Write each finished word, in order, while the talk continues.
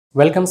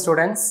Welcome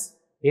students.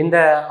 In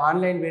the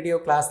online video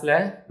class la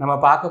nama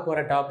paaka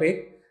pora topic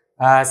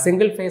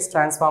single phase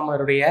transformer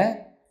uடைய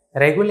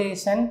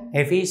regulation,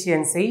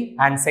 efficiency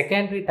and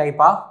secondary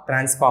type of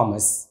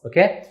transformers.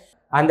 Okay,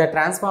 அந்த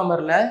transformer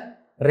la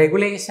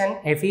regulation,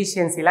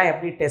 efficiency la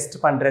எப்படி test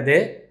பண்றது,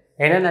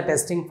 என்னென்ன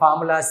testing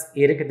formulas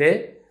இருக்குது,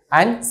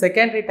 and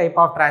secondary type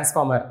of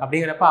transformer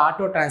அப்படிங்கறப்ப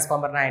auto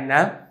transformer na என்ன,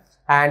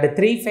 and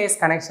three phase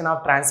connection of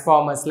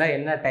transformers la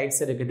என்ன types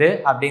இருக்குது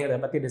அப்படிங்கறத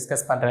பத்தி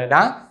discuss பண்றது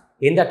தான்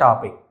இந்த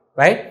topic,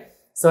 right?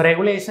 So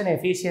regulation,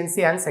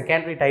 efficiency and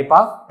secondary type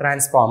of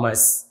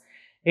transformers.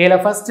 Here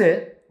first,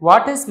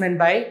 what is meant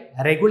by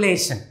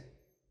regulation?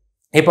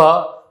 இப்போ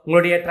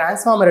உங்களுடைய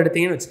transformer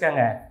எடுத்தீங்கன்னு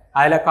வச்சுக்கோங்க,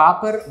 அதுல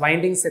copper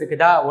windings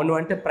இருக்குதா, ஒன்று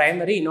வந்துட்டு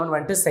primary, இன்னொன்று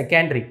வந்துட்டு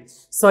secondary.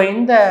 So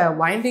இந்த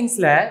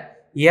windingsல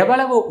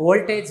எவ்வளவு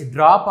voltage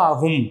drop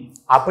ஆகும்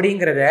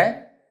அப்படிங்கிறத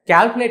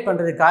calculate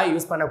பண்றதுக்காக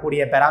யூஸ்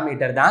பண்ணக்கூடிய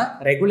parameter தான்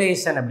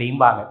regulation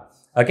அப்படிம்பாங்க.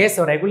 Okay,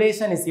 so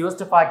regulation is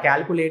used for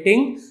calculating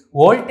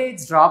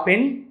voltage drop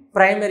in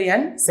primary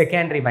and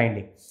secondary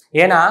winding.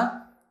 ஏனா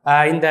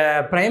இந்த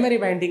primary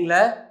windingல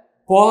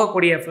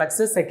போகக்கூடிய flux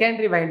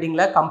secondary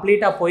windingல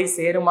கம்ப்ளீட்டா போய்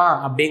சேருமா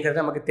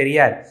அப்படிங்கிறது நமக்கு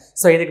தெரியாது.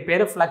 So இதுக்கு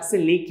பேரு flux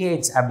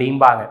leakage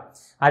அப்படிம்பாங்க.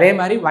 அதே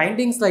மாதிரி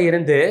windingsல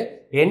இருந்து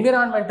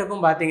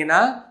environmentக்கும்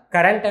பாத்தீங்கன்னா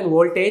current and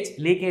voltage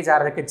leakage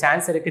ஆறதுக்கு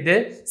chance இருக்குது.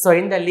 So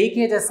இந்த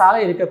leakages-ஆல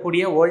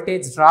இருக்கக்கூடிய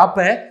voltage drop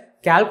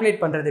calculate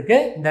பண்றதுக்கு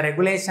இந்த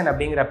regulation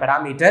அப்படிங்கிற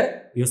parameter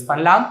யூஸ்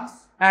பண்ணலாம்.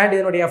 And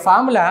இதனுடைய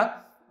formula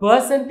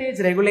percentage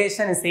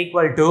regulation is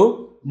equal to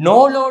no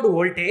load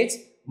voltage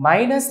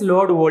minus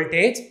load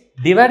voltage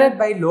divided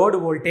by load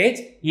voltage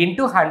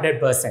into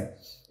 100%.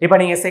 இப்போ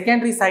நீங்க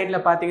secondary sideல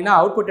பாத்தீங்கன்னா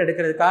அவுட்புட்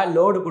எடுக்கிறதுக்காக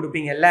லோட்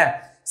கொடுப்பீங்கல்ல.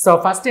 So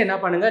first என்ன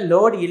பண்ணுங்க,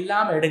 லோட்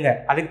இல்லாம எடுங்க,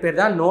 அதுக்கு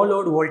பேர் தான் no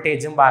load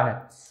voltageம்பாங்க.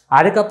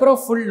 அதுக்கப்புறம்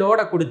full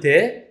லோட கொடுத்து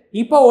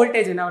இப்போ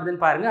வோல்டேஜ் என்ன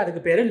வருதுன்னு பாருங்க, அதுக்கு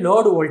பேரு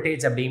லோட்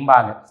வோல்டேஜ்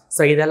அப்படிம்பாங்க.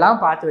 ஸோ இதெல்லாம்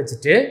பார்த்து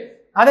வச்சுட்டு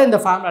அதை இந்த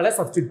ஃபார்முலால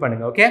சப்ஸ்டிட்யூட்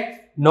பண்ணுங்க. Okay,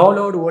 no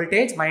load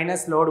voltage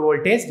minus load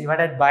voltage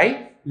divided by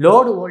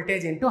load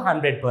voltage into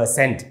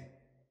 100%.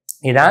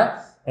 இதான்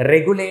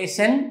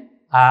regulation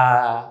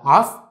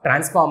of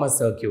transformer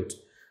circuit.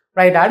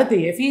 Right, அடுத்து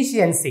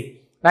எஃபிஷியன்சி.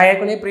 நான்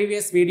ஏற்கனவே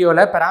ப்ரீவியஸ்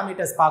வீடியோவில்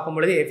பேராமீட்டர்ஸ்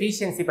பார்க்கும்பொழுது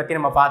எஃபிஷியன்சி பற்றி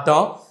நம்ம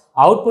பார்த்தோம்.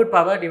 Output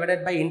power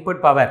divided by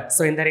input power.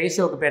 So இந்த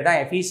ரேஷியோக்கு பேர்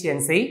தான்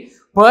எஃபிஷியன்சி.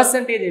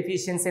 percentage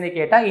efficiency னு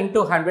கேட்டா into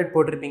 100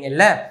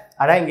 போட்டிருப்பீங்கல்ல,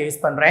 அதான் இங்க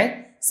யூஸ் பண்றேன்.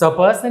 So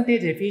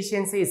percentage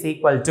efficiency is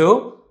equal to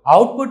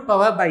output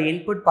power by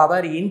input power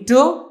into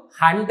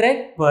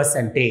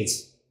 100%.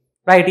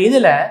 Right,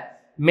 இதுல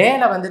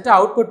மேல வந்துட்டு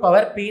output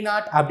power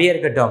P0 அப்படியே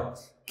இருக்கட்டும்,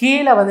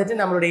 கீழே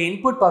வந்துட்டு நம்மளுடைய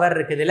input power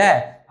இருக்குதுல,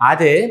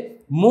 அது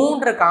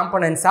மூன்று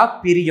காம்போனன்ட்ஸா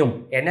பிரியும்.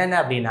 என்னென்ன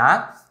அப்படின்னா,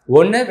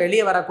 ஒன்று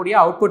வெளியே வரக்கூடிய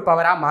அவுட்புட்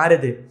பவரா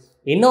மாறுது,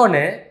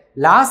 இன்னொன்று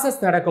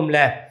லாசஸ் நடக்கும்ல.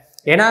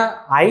 ஏன்னா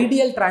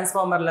ஐடியல்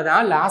டிரான்ஸ்ஃபார்மர்ல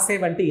தான் லாஸே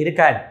வந்துட்டு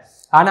இருக்காது,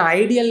 ஆனால்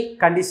ஐடியல்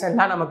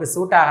கண்டிஷன்லாம் நமக்கு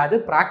சூட் ஆகாது.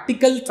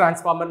 ப்ராக்டிக்கல்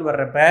டிரான்ஸ்ஃபார்மர்னு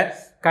வர்றப்ப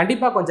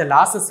கண்டிப்பாக கொஞ்சம்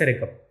லாஸஸ்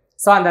இருக்கும்.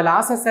 ஸோ அந்த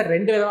லாஸஸை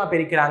ரெண்டு விதமாக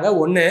பிரிக்கிறாங்க.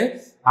 ஒன்று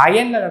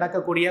அயனில்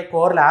நடக்கக்கூடிய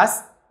கோர் லாஸ்,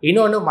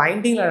 இன்னொன்று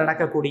வைண்டிங்கில்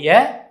நடக்கக்கூடிய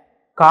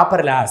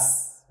காப்பர் லாஸ்.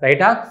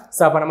 ரைட்டா?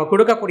 ஸோ அப்போ நம்ம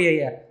கொடுக்கக்கூடிய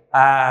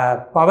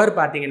பவர்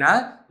பார்த்தீங்கன்னா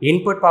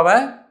இன்புட்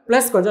பவர்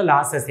ப்ளஸ் கொஞ்சம்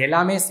லாஸஸ்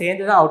எல்லாமே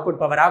சேர்ந்து தான்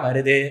அவுட்புட் பவராக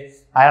வருது.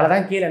 அதனால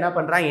தான் கீழே என்ன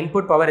பண்ணுறான்,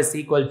 input power is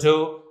equal to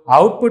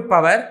output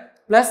power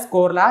plus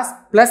core loss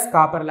plus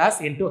copper loss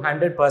into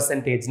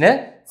 100% னு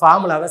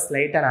ஃபார்முலாவை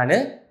ஸ்லைட்டாக நான்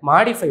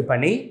மாடிஃபை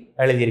பண்ணி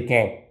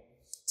எழுதியிருக்கேன்.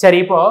 சரி,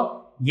 இப்போ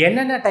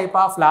என்னென்ன டைப்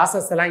ஆஃப்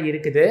லாஸஸ் எல்லாம்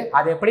இருக்குது,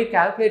 அதை எப்படி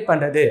கால்குலேட்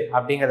பண்ணுறது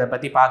அப்படிங்கிறத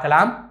பற்றி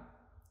பார்க்கலாம்.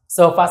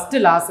 ஸோ ஃபர்ஸ்ட்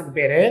லாஸுக்கு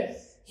பேர்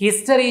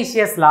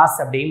ஹிஸ்டரீஷியஸ் லாஸ்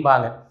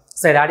அப்படிம்பாங்க.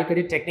 ஸோ இது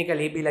அடிக்கடி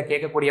டெக்னிக்கல் இபியில்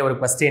கேட்கக்கூடிய ஒரு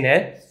கொஸ்டின்.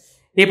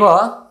 இப்போ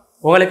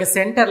உங்களுக்கு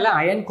சென்டரில்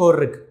அயன் கோர்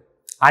இருக்குது,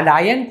 அந்த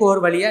அயன்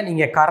கோர் வழியாக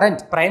நீங்கள்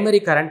கரண்ட்,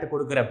 பிரைமரி கரண்ட்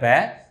கொடுக்குறப்ப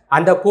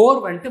அந்த கோர்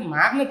வந்துட்டு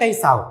மேக்னடைஸ்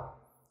ஆகும்.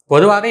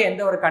 பொதுவாகவே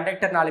எந்த ஒரு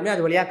கண்டக்டர்னாலுமே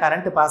அது வழியாக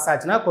கரண்ட் பாஸ்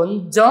ஆச்சுன்னா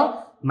கொஞ்சம்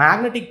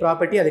மேக்னெட்டிக்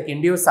ப்ராப்பர்ட்டி அதுக்கு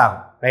இன்டியூஸ்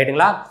ஆகும்.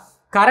 ரைட்டுங்களா?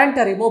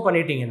 கரண்ட்டை ரிமூவ்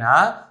பண்ணிட்டீங்கன்னா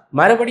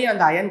மறுபடியும்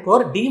அந்த அயன்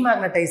கோர்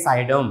டிமேக்னடைஸ்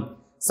ஆகிடும்.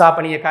 ஸோ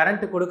அப்போ நீங்கள்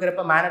கரண்ட்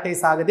கொடுக்குறப்ப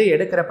மேக்னடைஸ் ஆகுது,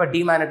 எடுக்கிறப்ப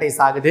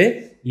டிமேக்னடைஸ் ஆகுது,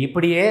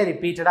 இப்படியே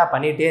ரிப்பீட்டடாக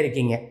பண்ணிகிட்டே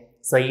இருக்கீங்க.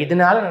 ஸோ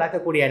இதனால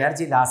நடக்கக்கூடிய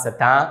எனர்ஜி லாஸை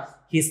தான்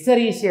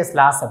ஹிஸ்டரீஷியஸ்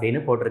லாஸ்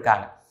அப்படின்னு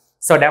போட்டிருக்காங்க.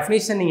 ஸோ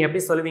டெஃபினிஷன் நீங்கள்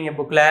எப்படி சொல்லுவீங்க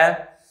புக்கில்?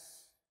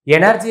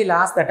 Energy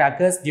loss that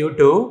occurs due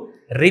to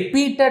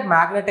repeated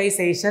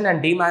magnetization and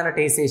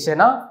demagnetization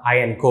of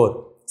iron core.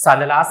 So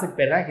அந்த லாஸுக்கு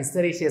பேர் தான்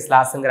ஹிஸ்டரீஷியஸ்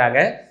லாஸுங்கிறாங்க.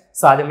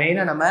 ஸோ அது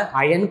மெயினாக நம்ம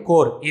அயன்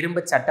கோர்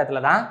இரும்பு சட்டத்தில்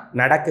தான்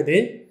நடக்குது.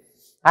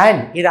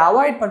 அண்ட் இதை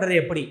அவாய்ட் பண்ணுறது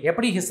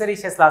எப்படி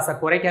ஹிஸ்டரீஷியஸ் லாஸை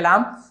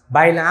குறைக்கலாம்?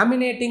 By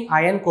laminating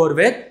iron core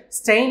with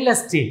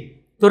stainless steel.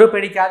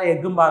 துருப்பிடிக்காத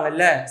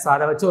எக்கும்பாங்கல்ல, ஸோ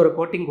அதை வச்சு ஒரு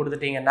கோட்டிங்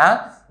கொடுத்துட்டீங்கன்னா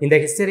இந்த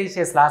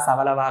ஹிஸ்டரீஷியஸ் லாஸ்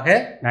அவ்வளவாக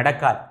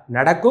நடக்காது,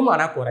 நடக்கும்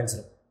ஆனால்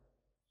குறைஞ்சிடும்.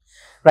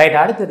 ரைட்,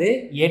 அடுத்தது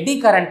எடி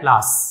கரண்ட்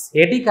லாஸ்.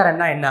 எடி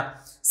கரண்ட்னா என்ன?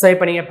 ஸோ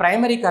இப்போ நீங்கள்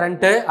பிரைமரி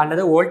கரண்ட்டு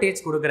அல்லது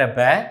வோல்டேஜ் கொடுக்குறப்ப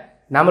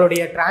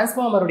நம்மளுடைய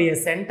டிரான்ஸ்ஃபார்மருடைய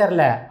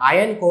சென்டரில்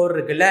அயன் கோர்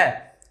இருக்குல்ல,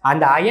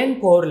 அந்த அயன்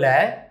கோரில்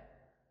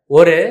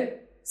ஒரு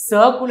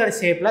சர்க்குலர்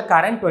ஷேப்பில்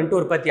கரண்ட் வந்துட்டு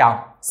உற்பத்தி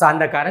ஆகும். ஸோ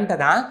அந்த கரண்ட்டை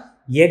தான்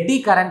எட்டி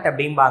கரண்ட்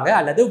அப்படிம்பாங்க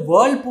அல்லது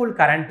வேர்ல்பூல்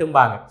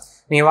கரண்ட்டும்பாங்க.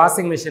 நீங்கள்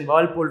வாஷிங் மிஷின்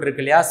வேர்ல்பூல்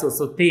இருக்கு இல்லையா, ஸோ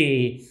சுற்றி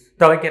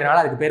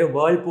துவைக்கிறதுனால அதுக்கு பேர்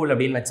வேர்ல்பூல்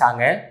அப்படின்னு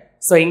வச்சாங்க.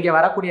 ஸோ இங்கே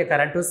வரக்கூடிய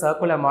கரண்ட்டும்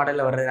சர்க்குலர்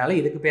மாடலில் வர்றதுனால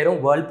இதுக்கு பேரும்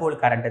வேர்ல்பூல்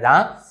கரண்ட்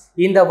தான்.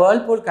 இந்த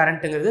வேர்ல்பூல்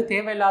கரண்ட்டுங்கிறது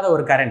தேவையில்லாத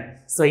ஒரு கரண்ட்.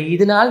 ஸோ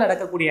இதனால்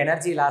நடக்கக்கூடிய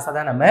எனர்ஜி லாஸை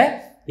தான் நம்ம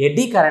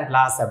எட்டி கரண்ட்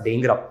லாஸ்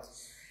அப்படிங்கிறோம்.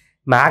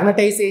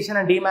 மேக்னடைசேஷன்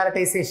அண்ட்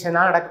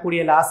டிமேக்னடைசேஷனாக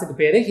நடக்கக்கூடிய லாஸுக்கு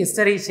பேர்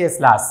ஹிஸ்டரீஷியஸ்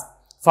லாஸ்.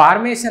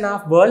 ஃபார்மேஷன்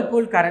ஆஃப்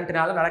வேர்ல்பூல்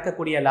கரண்ட்னால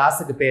நடக்கக்கூடிய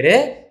லாஸுக்கு பேர்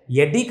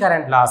எட்டி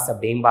கரண்ட் லாஸ்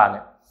அப்படிம்பாங்க.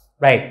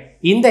 ரைட்,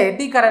 இந்த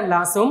எட்டி கரண்ட்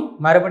லாஸும்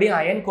மறுபடியும்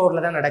அயன்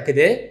கோர்ல தான்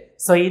நடக்குது.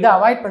 ஸோ இதை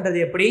அவாய்ட் பண்ணுறது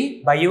எப்படி?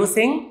 பை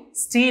யூசிங்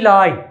ஸ்டீல்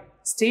ஆய்.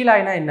 ஸ்டீல்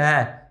ஆய்னா என்ன?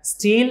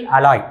 Steel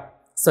alloy.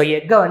 ஸோ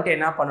எக்கை வந்துட்டு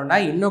என்ன பண்ணணும்னா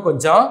இன்னும்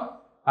கொஞ்சம்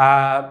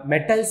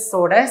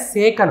மெட்டல்ஸோட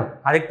சேர்க்கணும்,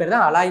 அதுக்கு பேர்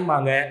தான்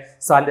அலாய்மாங்க.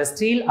 ஸோ அந்த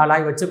ஸ்டீல்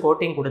அலாய் வச்சு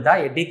கோட்டிங் கொடுத்தா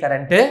எட்டி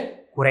கரண்ட்டு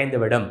குறைந்து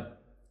விடும்.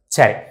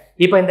 சரி,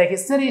 இப்போ இந்த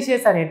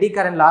ஹிஸ்டரீஷியஸ் அண்ட் எட்டி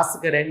கரண்ட்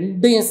லாஸுக்கு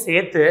ரெண்டையும்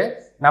சேர்த்து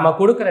நம்ம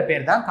கொடுக்குற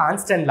பேர் தான்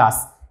கான்ஸ்டன்ட்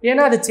லாஸ்.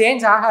 ஏன்னா அது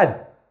சேஞ்ச் ஆகாது.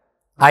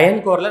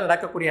 அயன் கோரில்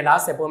நடக்கக்கூடிய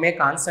லாஸ் எப்போவுமே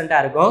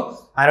கான்ஸ்டண்ட்டாக இருக்கும்,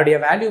 அதனுடைய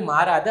வேல்யூ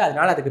மாறாது.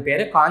 அதனால அதுக்கு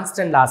பேர்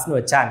கான்ஸ்டன்ட் லாஸ்ன்னு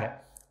வச்சாங்க.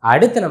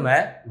 அடுத்து நம்ம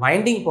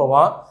வைண்டிங்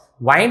போவோம்.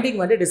 வைண்டிங்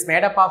வந்து it is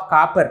made up of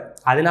copper,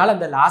 அதனால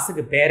அந்த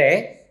லாஸுக்கு பேரே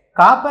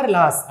காப்பர்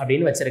லாஸ்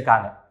அப்படின்னு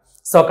வச்சிருக்காங்க.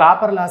 ஸோ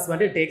காப்பர் லாஸ்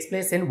வந்து டேக்ஸ்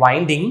பிளேஸ் இன்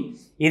வைண்டிங்.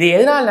 இது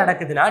எதனால்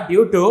நடக்குதுன்னா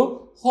டியூ டு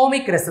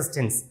ஹோமிக்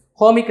ரெசிஸ்டன்ஸ்.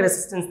 ஹோமிக்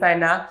ரெசிஸ்டன்ஸ் தான்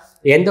என்ன?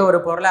 எந்த ஒரு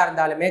பொருளாக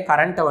இருந்தாலுமே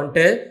கரண்ட்டை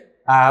வந்துட்டு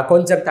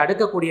கொஞ்சம்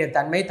தடுக்கக்கூடிய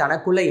தன்மை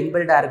தனக்குள்ள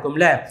இன்பில்டாக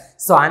இருக்கும்ல.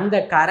 ஸோ அந்த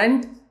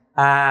current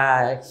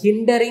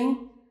hindering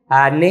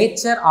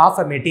nature of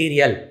a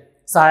material,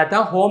 so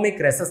அதுதான்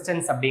ஹோமிக்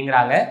ரெசிஸ்டன்ஸ்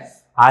அப்படிங்கிறாங்க.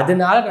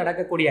 அதனால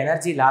நடக்கக்கூடிய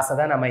எனர்ஜி லாஸை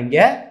தான் நம்ம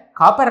இங்கே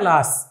காப்பர்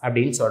லாஸ்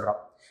அப்படின்னு சொல்கிறோம்.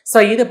 ஸோ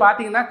இது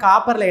பார்த்தீங்கன்னா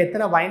காப்பரில்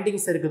எத்தனை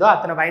வைண்டிங்ஸ் இருக்குதோ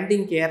அத்தனை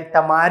வைண்டிங்க்கு ஏற்ற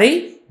மாதிரி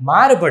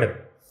மாறுபடும்.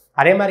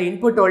 அதே மாதிரி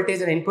இன்புட்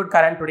வோல்டேஜ் அண்ட் இன்புட்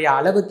கரண்ட்டுடைய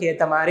அளவுக்கு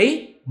ஏற்ற மாதிரி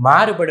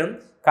மாறுபடும்,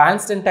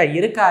 கான்ஸ்டண்ட்டாக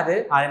இருக்காது.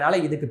 அதனால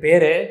இதுக்கு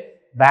பேர்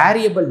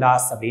வேரியபிள்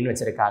லாஸ் அப்படின்னு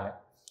வச்சுருக்காங்க.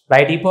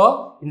 ரைட், இப்போ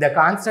இந்த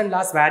கான்ஸ்டன்ட்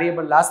லாஸ்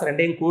வேரியபிள் லாஸ்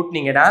ரெண்டையும்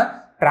கூட்டினீங்கன்னா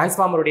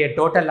டிரான்ஸ்ஃபார்மருடைய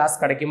டோட்டல்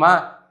லாஸ் கிடைக்குமா?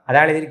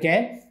 அதான்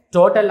எழுதியிருக்கேன்.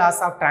 Total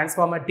loss of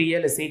transformer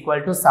TL is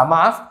equal to sum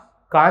of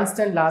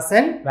constant loss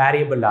and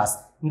variable loss.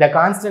 இந்த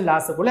கான்ஸ்டன்ட்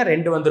லாஸுக்குள்ள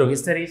ரெண்டு வந்துடும்,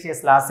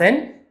 ஹிஸ்டரீஷியஸ் லாஸ் அண்ட்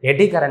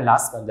எட்டி கரண்ட்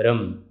லாஸ்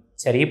வந்துடும்.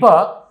 சரி, இப்போ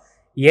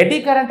எட்டி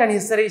கரண்ட் அண்ட்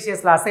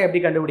ஹிஸ்டரீஷியஸ் லாஸை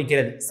எப்படி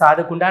கண்டுபிடிக்கிறது? ஸோ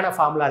அதுக்குண்டான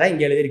ஃபார்முலா தான்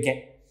இங்கே எழுதியிருக்கேன்.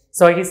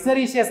 ஸோ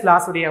ஹிஸ்டரீஷியஸ்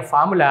லாஸ் உடைய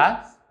formula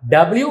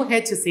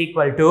WH is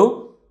equal to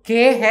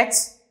KH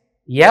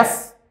F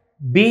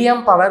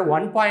BM power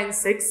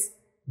 1.6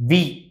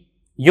 V.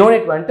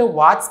 Unit வந்துட்டு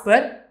வாட்ஸ்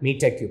பெர்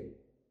மீட்டர் கியூப்.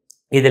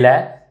 இதில்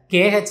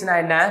KHனா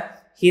என்ன?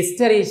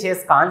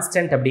 ஹிஸ்டரீஷியஸ்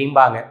கான்ஸ்டன்ட்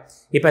அப்படிம்பாங்க.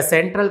 இப்போ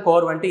சென்ட்ரல்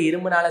கோர் வந்துட்டு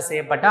இரும்புனால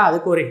செய்யப்பட்டால்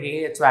அதுக்கு ஒரு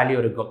KH வேல்யூ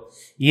இருக்கும்,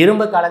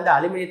 இரும்பு கலந்து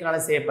அலுமினியத்தினால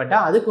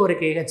செய்யப்பட்டால் அதுக்கு ஒரு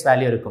KH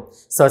வேல்யூ இருக்கும்.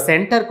 ஸோ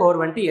சென்டர் கோர்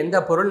வந்துட்டு எந்த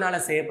பொருள்னால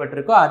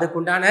செய்யப்பட்டிருக்கோ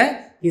அதுக்குண்டான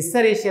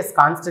ஹிஸ்டரீஷியஸ்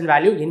கான்ஸ்டன்ட்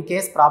வேல்யூ.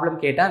 இன்கேஸ் ப்ராப்ளம்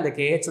கேட்டால் அந்த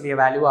KH உடைய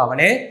வேல்யூ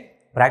அவனே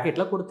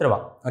ப்ராக்கெட்டில்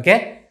கொடுத்துருவான். ஓகே,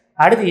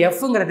 அடுத்து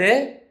Fங்கிறது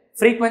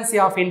frequency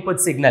of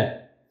input signal.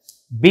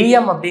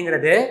 BM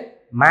அப்படிங்கிறது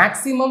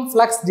மேக்ஸிமம்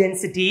ஃப்ளக்ஸ்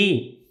டென்சிட்டி.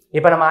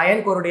 இப்போ நம்ம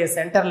அயன் கோருடைய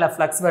சென்டரில்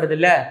ஃப்ளக்ஸ் வருது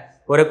இல்லை,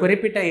 ஒரு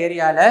குறிப்பிட்ட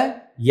ஏரியாவில்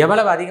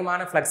எவ்வளவு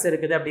அதிகமான ஃப்ளக்ஸ்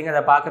இருக்குது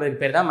அப்படிங்கிறத பார்க்குறதுக்கு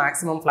பேர் தான்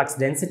maximum flux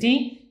density.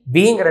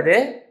 Bங்கிறது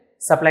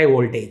supply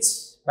voltage.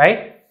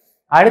 Right,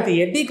 அடுத்து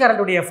எட்டி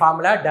கரண்டுடைய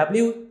formula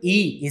WE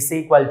is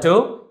equal to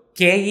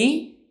KE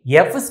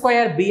F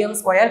square BM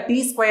square T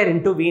square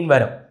into V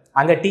வரும்.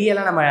 அங்கே T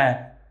எல்லாம் நம்ம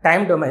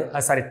டைம்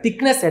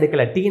திக்னஸ்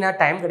எடுக்கல, Tனா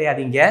டைம் கிடையாது,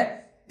 இங்கே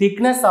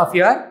thickness of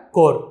your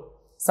core.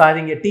 So அது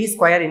இங்கே T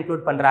ஸ்கொயர்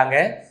இன்க்ளூட் பண்ணுறாங்க.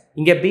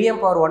 இங்கே BM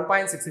பவர்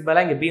 1.6க்கு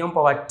பதிலாக இங்கே BM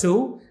பவர் 2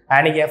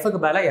 அண்ட் இங்கே Fக்கு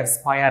பதிலாக F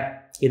ஸ்கொயர்.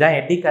 இதுதான்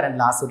எட்டி கரண்ட்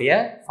லாஸுடைய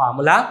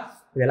ஃபார்முலா.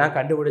 இதெல்லாம்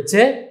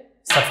கண்டுபிடிச்சு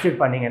சப்ஸ்டியூட்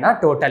பண்ணிங்கன்னா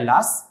டோட்டல்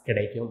லாஸ்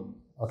கிடைக்கும்.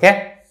 ஓகே,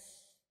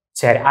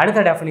 சரி,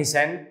 அடுத்த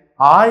டெஃபினிஷன்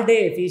ஆல் டே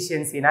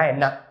எஃபிஷியன்சினா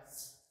என்ன?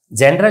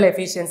 ஜென்ரல்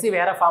எஃபிஷியன்சி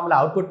வேற formula,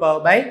 output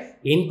power by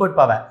input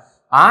power.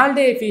 All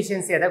day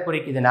efficiency எதை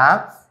குறிக்குதுன்னா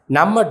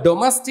நம்ம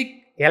டொமஸ்டிக்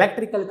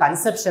எலக்ட்ரிக்கல்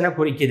கன்சப்ஷனை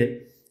குறிக்குது.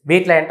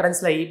 வீட்டில்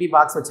என்ட்ரன்ஸில் EB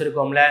பாக்ஸ்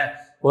வச்சுருக்கோம்ல,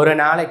 ஒரு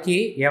நாளைக்கு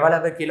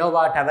எவ்வளவு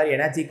கிலோவாட் ஹவர்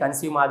எனர்ஜி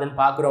கன்சியூம் ஆகுதுன்னு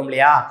பார்க்குறோம்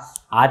இல்லையா,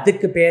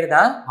 அதுக்கு பேர்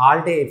தான்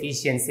ஆல் டே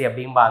எஃபிஷியன்சி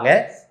அப்படிம்பாங்க.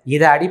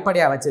 இதை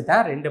அடிப்படையாக வச்சு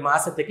தான் 2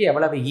 மாதத்துக்கு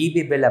எவ்வளவு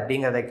EB பில்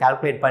அப்படிங்கிறத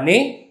கால்குலேட் பண்ணி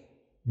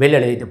பில்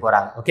எழுதிட்டு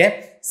போகிறாங்க. ஓகே,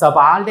 ஸோ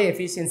அப்போ ஆல் டே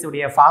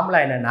எஃபிஷியன்சியுடைய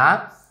ஃபார்முலா என்னென்னா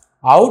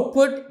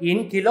அவுட்புட்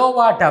இன்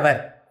கிலோவாட்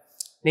ஹவர்.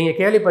 நீங்கள்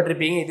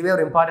கேள்விப்பட்டிருப்பீங்க, இதுவே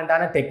ஒரு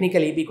இம்பார்ட்டண்ட்டான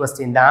டெக்னிக்கல் EB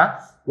கொஸ்டின் தான்.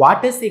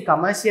 What is the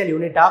commercial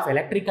unit of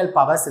electrical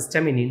power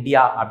system in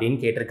India அப்படின்னு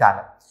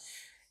கேட்டிருக்காங்க.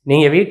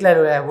 நீங்கள் வீட்டில்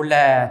உள்ள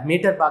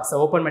மீட்டர் பாக்ஸை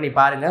ஓப்பன் பண்ணி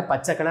பாருங்கள்,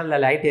 பச்சை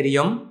கலரில் லைட்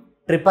எரியும்,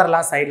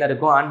 ட்ரிப்பர்லாம் சைடில்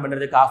இருக்கும் ஆன்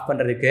பண்ணுறதுக்கு ஆஃப்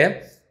பண்ணுறதுக்கு.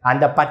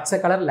 அந்த பச்சை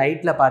கலர்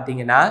லைட்டில்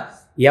பார்த்தீங்கன்னா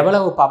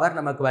எவ்வளவு பவர்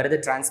நமக்கு வருது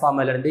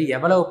டிரான்ஸ்ஃபார்மர்லேருந்து,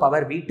 எவ்வளவு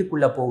பவர்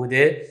வீட்டுக்குள்ளே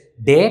போகுது,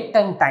 டேட்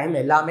அண்ட் டைம்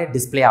எல்லாமே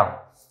டிஸ்பிளே ஆகும்.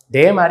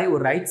 அதே மாதிரி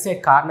ஒரு ரைட்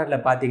சைட்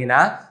கார்னரில்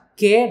பார்த்தீங்கன்னா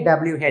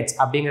KWH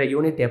அப்படிங்கிற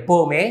யூனிட்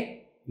எப்போவுமே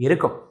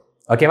இருக்கும்.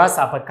 ஓகேவா? ஸோ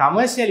அப்போ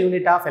commercial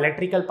unit of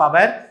electrical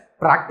power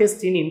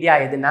practised in India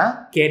எதுனா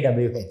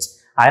KWH.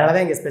 அதனால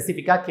தான் இங்கே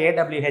ஸ்பெசிஃபிக்காக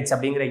KWH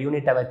அப்படிங்கிற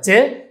யூனிட்டை வச்சு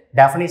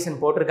டெஃபினேஷன்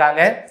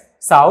போட்டிருக்காங்க.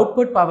 So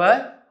output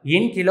power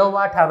in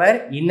kilowatt hour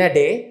in a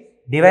day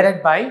divided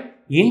by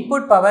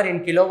input power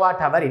in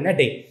kilowatt hour இன் அ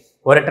டே.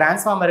 ஒரு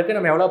டிரான்ஸ்ஃபார்மருக்கு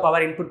நம்ம எவ்வளோ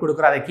பவர் இன்புட்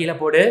கொடுக்குறோம் அதை கீழே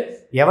போடு,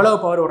 எவ்வளோ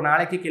பவர் ஒரு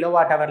நாளைக்கு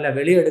கிலோவாட் ஹவரில்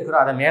வெளியே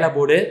எடுக்கிறோம் அதை மேலே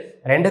போடு.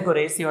 ரெண்டுக்கும்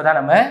ரேஷியோ தான்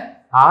நம்ம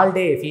ஆல்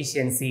டே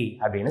எஃபிஷியன்சி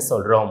அப்படின்னு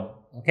சொல்கிறோம்.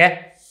 Okay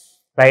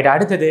right.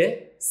 அடுத்தது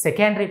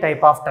செகண்டரி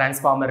டைப் ஆஃப்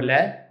டிரான்ஸ்ஃபார்மரில்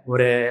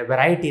ஒரு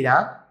வெரைட்டி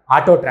தான்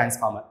ஆட்டோ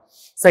டிரான்ஸ்ஃபார்மர்.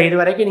 ஸோ இது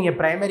வரைக்கும் நீங்கள்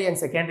பிரைமரி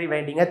அண்ட் செகண்டரி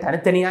வைண்டிங்கை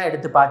தனித்தனியாக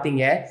எடுத்து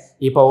பார்த்தீங்க.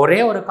 இப்போ ஒரே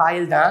ஒரு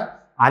காயில் தான்,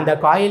 அந்த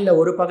காயிலில்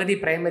ஒரு பகுதி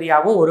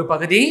பிரைமரியாகவும் ஒரு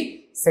பகுதி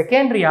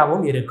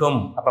செகண்டரியாகவும் இருக்கும்.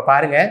 அப்போ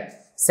பாருங்கள்,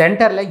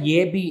 சென்டரில்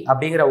ஏபி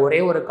அப்படிங்கிற ஒரே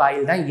ஒரு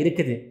காயில் தான்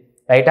இருக்குது,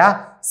 ரைட்டா?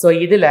 ஸோ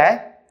இதில்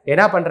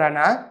என்ன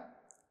பண்ணுறான்னா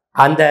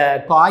அந்த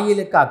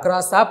காயிலுக்கு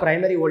அக்ராஸாக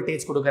பிரைமரி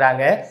வோல்டேஜ்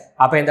கொடுக்குறாங்க.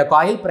 அப்போ இந்த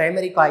காயில்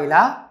பிரைமரி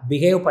காயிலாக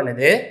பிஹேவ்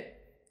பண்ணுது,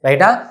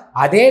 ரைட்டா?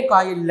 அதே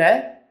காயிலில்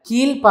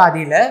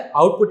கீழ்பாதியில்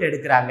அவுட்புட்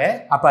எடுக்கிறாங்க,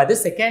 அப்போ அது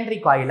செகண்டரி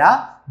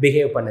காயிலாக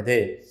பிஹேவ் பண்ணுது.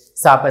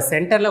 ஸோ அப்போ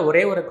சென்டரில்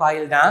ஒரே ஒரு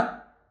காயில் தான்.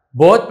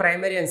 Both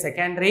primary and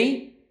secondary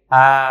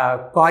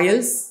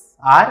coils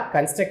R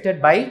constructed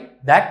by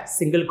that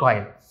single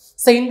coil.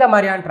 So இந்த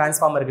மாதிரியான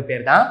டிரான்ஸ்ஃபார்மருக்கு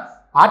பேர் தான்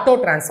ஆட்டோ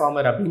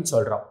டிரான்ஸ்ஃபார்மர் அப்படின்னு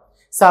சொல்கிறோம்.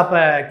 ஸோ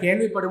அப்போ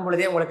கேள்விப்படும்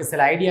பொழுதே உங்களுக்கு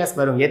சில ஐடியாஸ்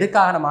வரும்,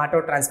 எதுக்காக நம்ம ஆட்டோ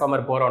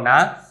டிரான்ஸ்ஃபார்மர் போகிறோம்னா,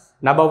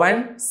 நம்பர் 1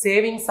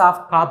 சேவிங்ஸ் ஆஃப்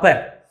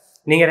காப்பர்.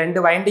 நீங்கள்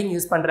 2 வைண்டிங்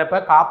யூஸ் பண்ணுறப்ப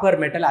காப்பர்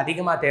மெட்டல்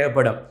அதிகமாக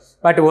தேவைப்படும்.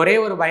 பட் ஒரே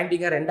ஒரு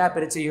வைண்டிங்கை 2ஆக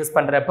பிரித்து யூஸ்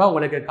பண்ணுறப்ப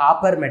உங்களுக்கு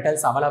காப்பர்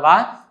மெட்டல்ஸ் அவ்வளவா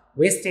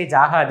வேஸ்டேஜ்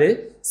ஆகாது.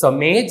 So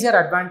major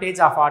advantage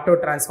of auto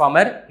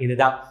transformer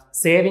இதுதான்,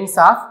 savings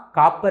of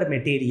copper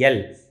material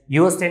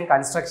used in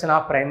construction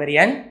of primary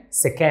and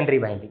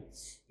secondary winding.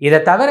 இதை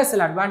தவிர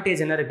சில அட்வான்டேஜ்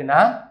என்ன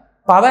இருக்குன்னா,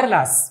 பவர்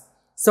லாஸ்.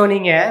 ஸோ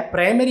நீங்கள்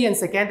பிரைமரி அண்ட்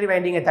செகண்டரி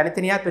வைண்டிங்கை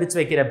தனித்தனியாக பிரித்து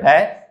வைக்கிறப்ப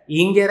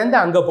இங்கேருந்து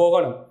அங்கே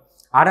போகணும்.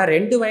 ஆனால்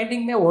 2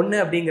 வைண்டிங்குமே ஒன்று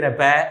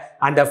அப்படிங்கிறப்ப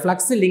அந்த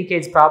ஃப்ளக்ஸ்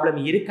லிங்கேஜ் ப்ராப்ளம்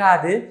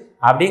இருக்காது,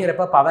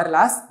 அப்படிங்கிறப்ப பவர்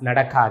லாஸ்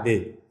நடக்காது.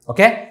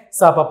 ஓகே,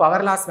 ஸோ அப்போ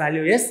power loss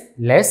value is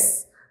less.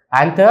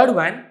 And third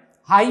one,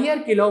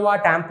 higher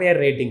kilowatt ampere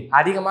rating.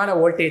 அதிகமான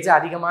வோல்டேஜ்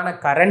அதிகமான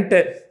கரண்ட்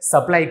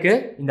சப்ளைக்கு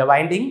இந்த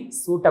வைண்டிங்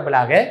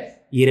சூட்டபிளாக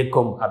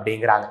இருக்கும்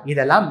அப்படிங்கிறாங்க.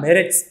 இதெல்லாம்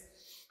மெரிட்ஸ்.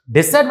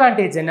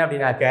 டிஸ்அட்வான்டேஜ் என்ன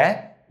அப்படின்னாக்க,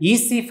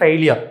 ஈஸி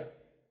ஃபெயிலியர்.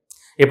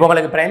 இப்போ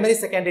உங்களுக்கு பிரைமரி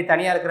செகண்டரி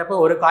தனியாக இருக்கிறப்ப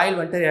ஒரு காயில்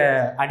வந்துட்டு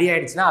அடி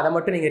ஆயிடுச்சுன்னா அதை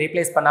மட்டும் நீங்கள்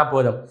ரீப்ளேஸ் பண்ணால்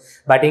போதும்.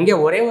 பட் இங்கே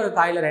ஒரே ஒரு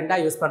காயில் 2ஆக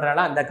யூஸ்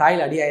பண்ணுறனால அந்த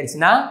காயில் அடி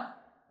ஆயிடுச்சுன்னா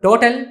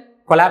டோட்டல்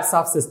கொலாப்ஸ்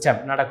ஆஃப் சிஸ்டம்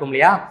நடக்கும்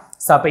இல்லையா?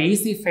 ஸோ அப்போ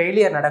ஈஸி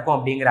ஃபெயிலியர் நடக்கும்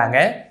அப்படிங்கிறாங்க.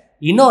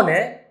 இன்னொன்று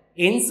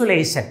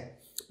இன்சுலேஷன்.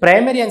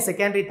 பிரைமரி அண்ட்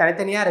செகண்டரி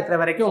தனித்தனியாக இருக்கிற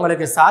வரைக்கும்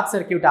உங்களுக்கு ஷார்ட்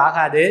சர்க்கியூட்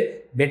ஆகாது,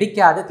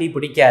 வெடிக்காது, தீ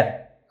பிடிக்காது.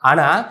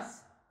 ஆனால்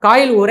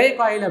காயில் ஒரே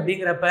காயில்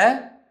அப்படிங்கிறப்ப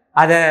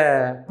அதை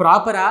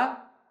ப்ராப்பராக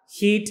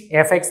ஹீட்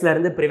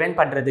எஃபெக்ட்ஸ்லேருந்து ப்ரிவென்ட்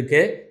பண்ணுறதுக்கு,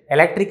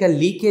 எலக்ட்ரிக்கல்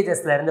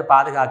லீக்கேஜஸ்லேருந்து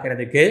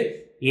பாதுகாக்கிறதுக்கு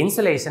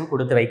இன்சுலேஷன்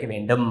கொடுத்து வைக்க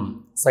வேண்டும்.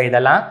 ஸோ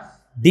இதெல்லாம்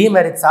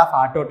demerits of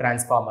auto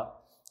transformer.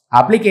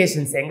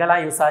 Applications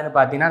எங்கெல்லாம் யூஸ் ஆகுதுன்னு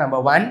பார்த்தீங்கன்னா,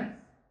 number 1,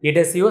 it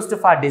is used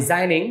for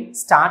designing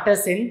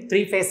starters in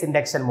 3-phase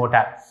induction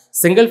motor.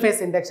 Single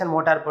phase induction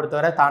motor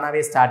பொறுத்தவரை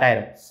தானாகவே ஸ்டார்ட்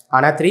ஆயிடும்.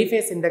 ஆனால்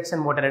 3-phase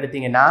இண்டக்ஷன் மோட்டார்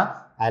எடுத்தீங்கன்னா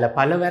அதில்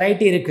பல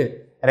வெரைட்டி இருக்குது.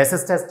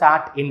 Resistor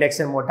start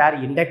induction motor,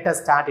 inductor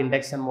start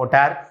induction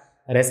motor,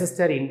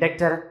 resistor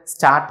inductor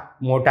start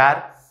motor,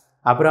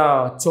 அப்புறம்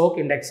choke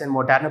induction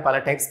மோட்டார்னு பல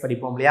டைப்ஸ்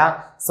படிப்போம் இல்லையா?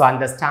 ஸோ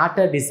அந்த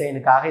ஸ்டார்டர்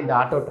டிசைனுக்காக இந்த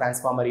ஆட்டோ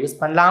டிரான்ஸ்ஃபார்மர் யூஸ்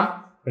பண்ணலாம்.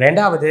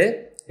 ரெண்டாவது,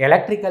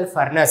 electrical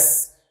furnace.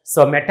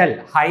 So metal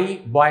high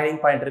boiling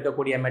point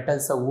இருக்கக்கூடிய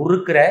மெட்டல்ஸை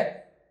உருக்குற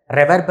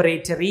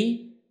ரெவர்பரேட்டரி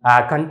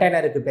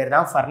கண்டெய்னருக்கு பேர்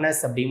தான்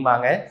ஃபர்னஸ்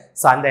அப்படிம்பாங்க.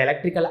 ஸோ அந்த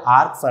எலக்ட்ரிக்கல்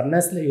ஆர்க்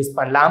ஃபர்னஸில் யூஸ்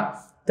பண்ணலாம்.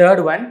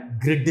 Third one,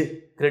 கிரிட்டு.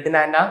 கிரிட்னா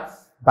என்ன?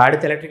 இப்போ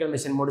அடுத்த எலக்ட்ரிக்கல்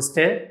மிஷின்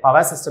முடிச்சுட்டு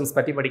பவர் சிஸ்டம்ஸ்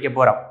பற்றி படிக்க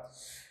போகிறோம்.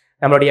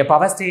 நம்மளுடைய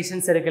பவர்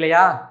ஸ்டேஷன்ஸ் இருக்கு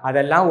இல்லையா,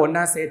 அதெல்லாம்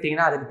ஒன்றா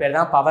சேர்த்திங்கன்னா அதுக்கு பேர்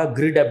தான் பவர்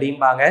கிரிட்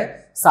அப்படிம்பாங்க.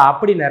 ஸோ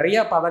அப்படி நிறைய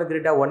பவர்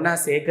கிரிட்டை ஒன்றா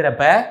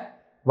சேர்க்குறப்ப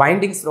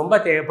வைண்டிங்ஸ் ரொம்ப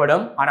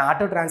தேவைப்படும். ஆனால்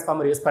ஆட்டோ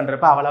டிரான்ஸ்ஃபார்மர் யூஸ்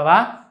பண்ணுறப்ப அவ்வளவா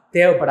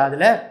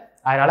தேவைப்படாதுல.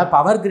 அதனால்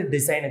பவர் கிரிட்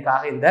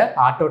டிசைனுக்காக இந்த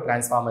ஆட்டோ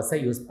டிரான்ஸ்ஃபார்மர்ஸை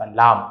யூஸ்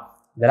பண்ணலாம்.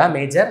 இதெல்லாம்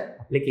மேஜர்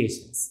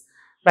அப்ளிகேஷன்ஸ்.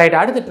 ரைட்.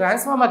 அடுத்து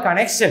டிரான்ஸ்ஃபார்மர்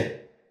கனெக்ஷன்.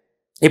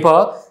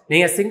 இப்போது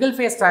நீங்கள் சிங்கிள்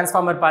ஃபேஸ்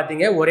டிரான்ஸ்ஃபார்மர்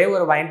பார்த்தீங்க, ஒரே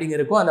ஒரு வைண்டிங்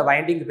இருக்கும், அந்த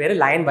வைண்டிங் பேர்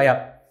லைன் வயர்.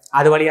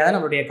 அது வழியாக தான்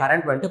நம்மளுடைய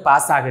கரண்ட் வந்துட்டு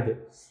பாஸ் ஆகுது.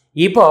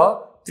 இப்போ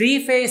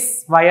 3-phase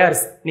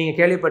வயர்ஸ் நீங்கள்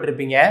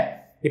கேள்விப்பட்டிருப்பீங்க.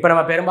 இப்போ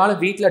நம்ம பெரும்பாலும்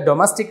வீட்டில்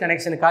டொமஸ்டிக்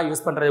கனெக்ஷனுக்காக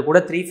யூஸ் பண்ணுறது கூட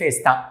 3-phase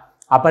தான்.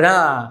 அப்போ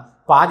தான்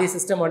பாதி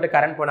சிஸ்டம் வந்துட்டு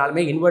கரண்ட்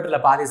போனாலுமே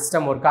இன்வெர்ட்டரில் பாதி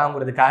சிஸ்டம் ஒர்க்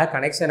ஆகுங்கிறதுக்காக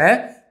கனெக்ஷனை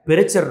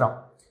பிரிச்சிடுறோம்.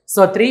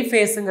 ஸோ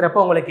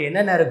 3-phaseங்கிறப்போ உங்களுக்கு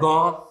என்னென்ன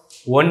இருக்கும்?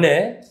 ஒன்று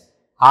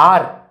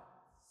ஆர்,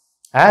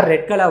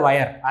 ரெட் கலர்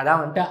வயர், அதான்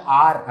வந்துட்டு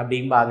ஆர்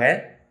அப்படிம்பாங்க.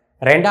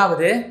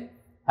 ரெண்டாவது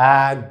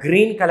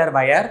கிரீன் கலர்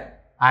வயர்.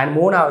 அண்ட்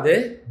மூணாவது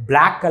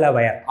black colour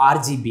wire,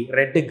 RGB,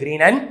 red,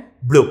 green and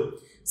blue.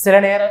 சில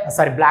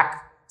நேரம் பிளாக்,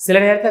 சில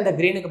நேரத்தில் அந்த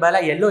க்ரீனுக்கு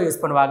பதிலாக எல்லோ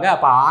யூஸ் பண்ணுவாங்க,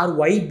 அப்போ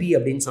RYB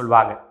அப்படின்னு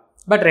சொல்லுவாங்க.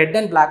 பட் ரெட்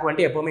அண்ட் பிளாக்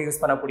வந்துட்டு எப்போவுமே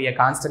யூஸ் பண்ணக்கூடிய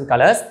கான்ஸ்டன்ட்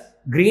கலர்ஸ்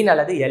க்ரீன்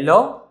அல்லது எல்லோ,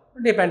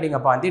 டிபெண்டிங்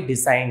அப்பான் தி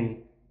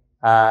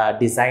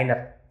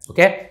டிசைனர்.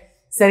 ஓகே,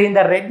 சரி.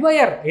 இந்த ரெட்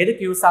வயர்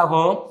எதுக்கு யூஸ்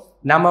ஆகும்?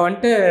 நம்ம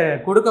வந்துட்டு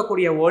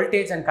கொடுக்கக்கூடிய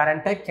வோல்டேஜ் அண்ட்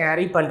கரண்ட்டை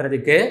கேரி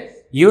பண்ணுறதுக்கு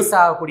யூஸ்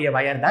ஆகக்கூடிய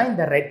வயர் தான்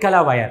இந்த ரெட்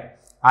கலர் வயர்.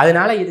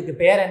 அதனால இதுக்கு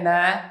பேர் என்ன?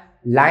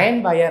 லைன்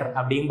வயர்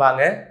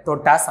அப்படிம்பாங்க,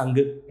 தொட்டா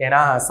சங்கு,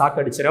 ஏன்னா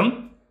சாக்கடிச்சிடும்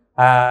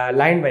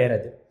லைன் வயர்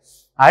அது.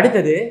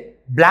 அடுத்தது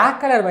பிளாக்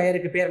கலர்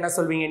வயருக்கு பேர் என்ன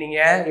சொல்வீங்க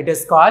நீங்க? It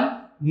is call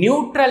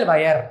neutral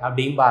wire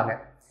அப்படிம்பாங்க.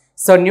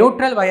 ஸோ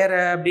நியூட்ரல் வயர்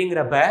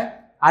அப்படிங்கிறப்ப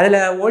அதில்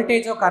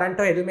வோல்டேஜோ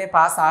கரண்ட்டோ எதுவுமே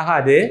பாஸ்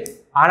ஆகாது.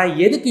 ஆனால்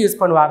எதுக்கு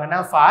யூஸ் பண்ணுவாங்கன்னா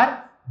ஃபார்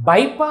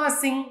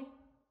பைபாசிங்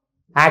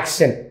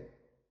ஆக்ஷன்.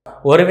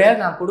 ஒருவேளை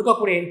நான்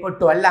கொடுக்கக்கூடிய இன்புட்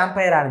 12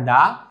 ஆம்பியராக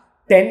இருந்தால்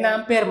 10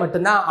 ஆம்பியர்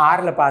மட்டும்தான்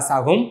ஆரில் பாஸ்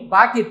ஆகும்,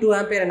 பாக்கி 2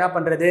 ஆம்பியர் என்ன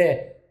பண்ணுறது?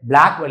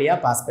 பிளாக் வழியாக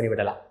பாஸ் பண்ணி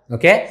விடலாம்.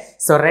 ஓகே,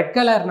 ஸோ ரெட்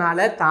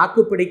கலர்னால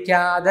தாக்கு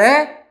பிடிக்காத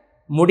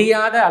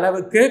முடியாத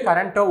அளவுக்கு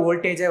கரண்ட்டோ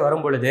வோல்டேஜோ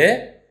வரும் பொழுது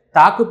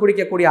தாக்கு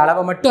பிடிக்கக்கூடிய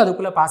அளவை மட்டும்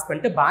அதுக்குள்ளே பாஸ்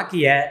பண்ணிட்டு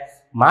பாக்கியை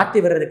மாற்றி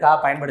விடுறதுக்காக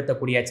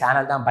பயன்படுத்தக்கூடிய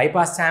சேனல் தான்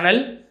பைபாஸ் சேனல்.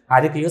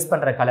 அதுக்கு யூஸ்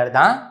பண்ணுற கலர்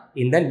தான்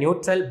இந்த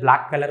நியூட்ரல்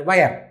பிளாக் கலர்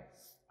வயர்.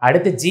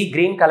 அடுத்து ஜி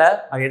கிரீன் கலர்,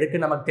 அது எதுக்கு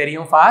நமக்கு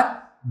தெரியும்? ஃபார்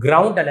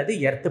கிரவுண்ட் அல்லது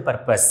எர்த்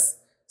பர்பஸ்,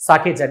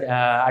 சாக்கெட்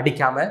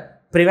அடிக்காமல்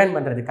ப்ரிவென்ட்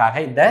பண்ணுறதுக்காக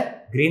இந்த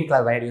கிரீன்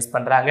கலர் வயர் யூஸ்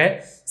பண்ணுறாங்க.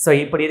 ஸோ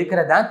இப்படி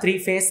இருக்கிறது தான் 3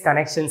 phase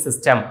connection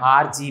system,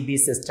 RGB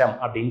system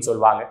அப்படின்னு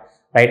சொல்லுவாங்க.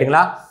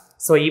 ரைட்டுங்களா?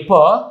 ஸோ இப்போ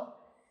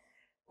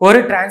ஒரு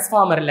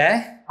டிரான்ஸ்ஃபார்மரில்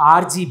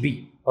ஆர்ஜிபி,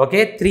 ஓகே,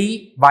 3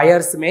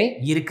 வயர்ஸுமே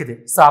இருக்குது.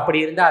 ஸோ அப்படி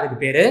இருந்தால் அதுக்கு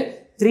பேர்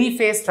 3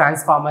 phase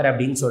டிரான்ஸ்ஃபார்மர்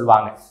அப்படின்னு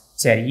சொல்லுவாங்க.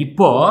 சரி,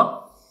 இப்போ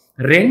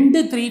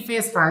 2 3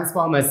 phase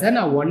டிரான்ஸ்ஃபார்மர்ஸை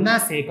நான் ஒன்றா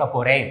சேர்க்க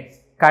போகிறேன்,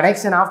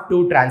 கனெக்ஷன் ஆஃப்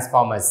 2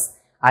 டிரான்ஸ்ஃபார்மர்ஸ்.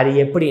 அது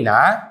எப்படின்னா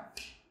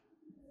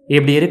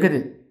இப்படி இருக்குது.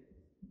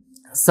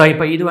 ஸோ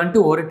இப்போ இது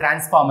வந்துட்டு ஒரு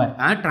டிரான்ஸ்ஃபார்மர்,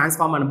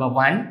 டிரான்ஸ்ஃபார்மர் நம்பர்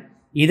 1,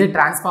 இது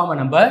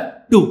transformer number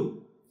 2.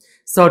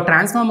 So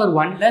transformer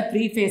 1ல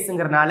 3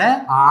 phaseங்கிறனால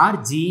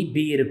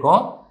RGB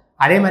இருக்கும்.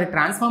 அதே மாதிரி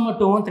டிரான்ஸ்ஃபார்மர்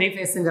 2ம் 3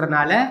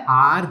 phaseங்கிறனால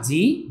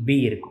ஆர்ஜிபி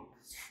இருக்கும்.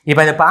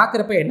 இப்போ இதை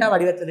பார்க்குறப்ப என்ன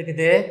வடிவத்தில்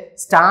இருக்குது?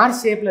 ஸ்டார்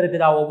ஷேப்பில்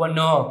இருக்குதா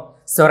ஒவ்வொன்றும்?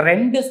 ஸோ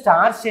 2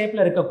 ஸ்டார்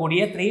ஷேப்பில்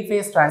இருக்கக்கூடிய 3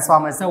 phase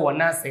டிரான்ஸ்ஃபார்மர்ஸை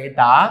ஒன்றா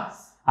சேர்த்தா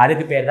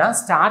அதுக்கு பேர் தான்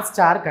ஸ்டார்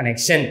ஸ்டார்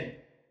கனெக்ஷன்.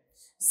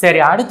 சரி,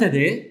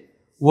 அடுத்தது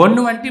ஒன்று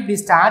வந்துட்டு இப்படி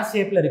ஸ்டார்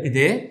ஷேப்பில்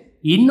இருக்குது,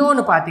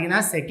 இன்னொன்று பார்த்தீங்கன்னா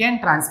செகண்ட்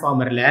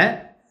டிரான்ஸ்ஃபார்மரில்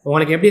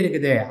உங்களுக்கு எப்படி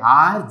இருக்குது?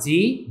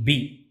 ஆர்ஜிபி.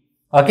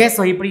 ஓகே,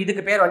 ஸோ இப்படி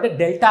இதுக்கு பேர் வந்துட்டு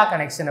டெல்டா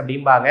கனெக்ஷன்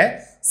அப்படிம்பாங்க.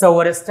 ஸோ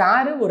ஒரு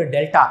ஸ்டாரு ஒரு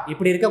டெல்டா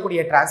இப்படி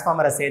இருக்கக்கூடிய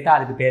டிரான்ஸ்ஃபார்மரை சேர்த்தா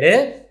அதுக்கு பேர்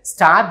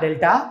ஸ்டார்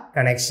டெல்டா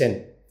கனெக்ஷன்.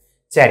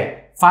 சரி,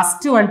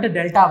 ஃபர்ஸ்ட் வந்துட்டு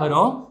டெல்டா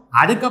வரும்,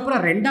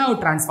 அதுக்கப்புறம் ரெண்டாவது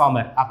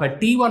டிரான்ஸ்ஃபார்மர், அப்போ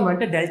T1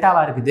 வந்துட்டு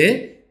டெல்டாவாக இருக்குது,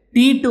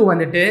 T2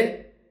 வந்துட்டு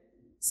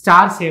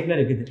ஸ்டார் ஷேப்பில்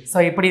இருக்குது. ஸோ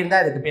இப்படி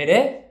இருந்தால் இதுக்கு பேர்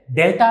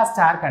டெல்டா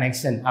ஸ்டார்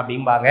கனெக்ஷன்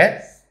அப்படிம்பாங்க.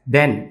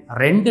 தென்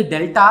 2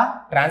 டெல்டா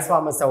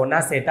டிரான்ஸ்ஃபார்மர்ஸை ஒன்றா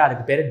சேர்த்தா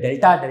அதுக்கு பேர்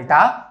டெல்டா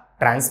டெல்டா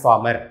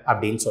டிரான்ஸ்ஃபார்மர்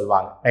அப்படின்னு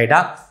சொல்லுவாங்க. ரைட்டா?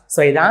 ஸோ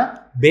இதான்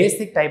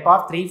பேசிக் type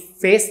of 3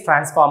 phase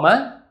transformer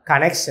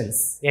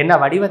connections. என்ன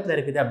வடிவத்தில்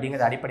இருக்குது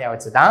அப்படிங்கிறத அடிப்படையாக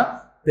வச்சு தான்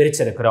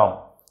பிரிச்சிருக்கிறோம்.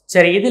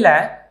 சரி, இதில்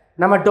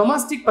நம்ம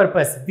டொமஸ்டிக்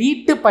பர்பஸ்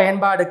வீட்டு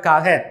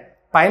பயன்பாடுக்காக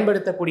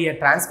பயன்படுத்தக்கூடிய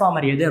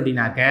டிரான்ஸ்ஃபார்மர் எது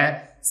அப்படின்னாக்க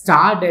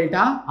star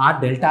delta R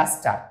delta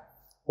star.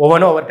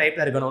 ஒவ்வொன்றும் ஒவ்வொரு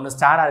டைப்பில் இருக்கணும், ஒன்று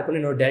ஸ்டாராக இருக்கணும்,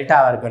 இன்னொரு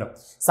டெல்டாவாக இருக்கணும்.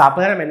 ஸோ அப்போ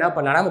தான் நம்ம என்ன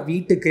பண்ணலாம், நம்ம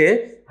வீட்டுக்கு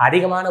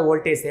அதிகமான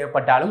வோல்டேஜ்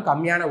தேவைப்பட்டாலும்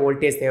கம்மியான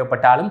வோல்டேஜ்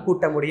தேவைப்பட்டாலும்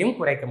கூட்ட முடியும்,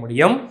 குறைக்க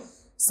முடியும்.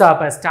 ஸோ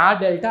அப்போ ஸ்டார்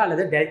டெல்டா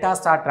அல்லது delta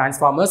star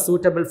transformer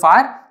suitable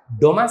for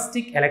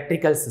domestic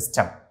electrical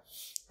system.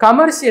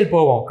 Commercial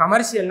போவோம்.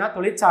 கமர்ஷியல்னா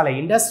தொழிற்சாலை,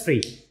 இண்டஸ்ட்ரி.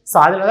 ஸோ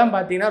அதில் தான்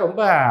பார்த்தீங்கன்னா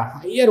ரொம்ப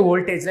ஹையர்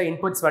வோல்டேஜில்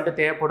இன்புட்ஸ் வந்துட்டு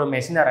தேவைப்படும்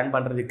மெஷினை ரன்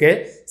பண்ணுறதுக்கு.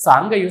 ஸோ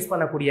அங்கே யூஸ்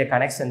பண்ணக்கூடிய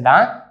கனெக்ஷன்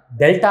தான்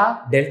delta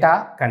delta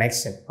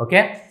connection.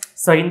 Okay,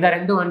 so இந்த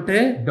ரெண்டும் வந்துட்டு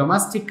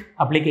டொமஸ்டிக்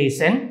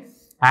அப்ளிகேஷன்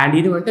அண்ட்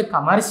இது வந்துட்டு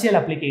கமர்ஷியல்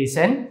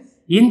அப்ளிகேஷன்.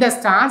 இந்த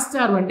ஸ்டார்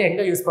ஸ்டார் வந்துட்டு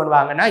எங்கே யூஸ்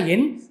பண்ணுவாங்கன்னா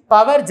இன்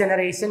பவர்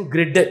ஜெனரேஷன்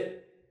கிரிட்டு,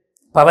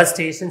 பவர்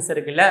ஸ்டேஷன்ஸ்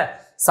இருக்குல்ல,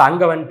 ஸோ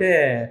அங்கே வந்துட்டு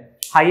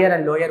ஹையர்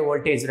அண்ட் லோயர்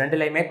வோல்டேஜ்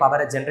ரெண்டுலையுமே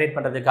பவரை ஜென்ரேட்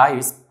பண்ணுறதுக்காக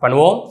யூஸ்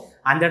பண்ணுவோம்.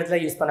 அந்த இடத்துல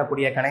யூஸ்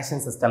பண்ணக்கூடிய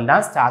கனெக்ஷன் சிஸ்டம்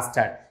தான் star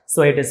star. So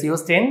it is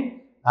used in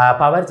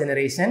power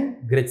generation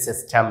grid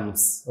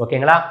systems.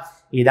 ஓகேங்களா?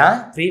 இதுதான்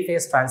 3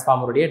 phase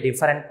டிரான்ஸ்ஃபார்மருடைய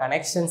different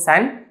connections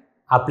and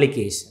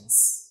applications.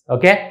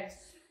 Okay,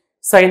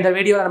 so இந்த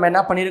வீடியோவில் நம்ம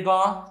என்ன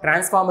பண்ணியிருக்கோம்?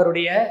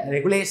 டிரான்ஸ்ஃபார்மருடைய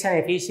regulation,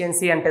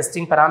 efficiency and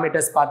testing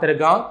parameters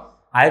பார்த்துருக்கோம்.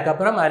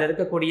 அதுக்கப்புறம் அதில்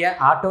இருக்கக்கூடிய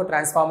auto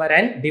transformer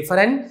and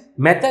different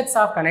methods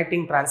of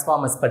connecting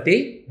transformers பற்றி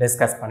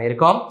டிஸ்கஸ்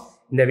பண்ணியிருக்கோம்.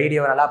 இந்த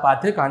வீடியோவை நல்லா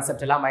பார்த்து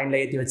கான்செப்ட் எல்லாம்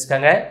மைண்டில் ஏற்றி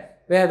வச்சுக்கோங்க.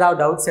 வேறு ஏதாவது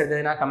டவுட்ஸ்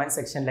இருந்ததுன்னா கமெண்ட்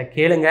செக்ஷனில்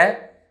கேளுங்க.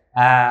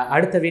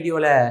 அடுத்த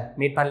வீடியோவில்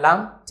மீட்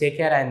பண்ணலாம். Take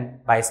care and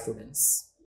by students.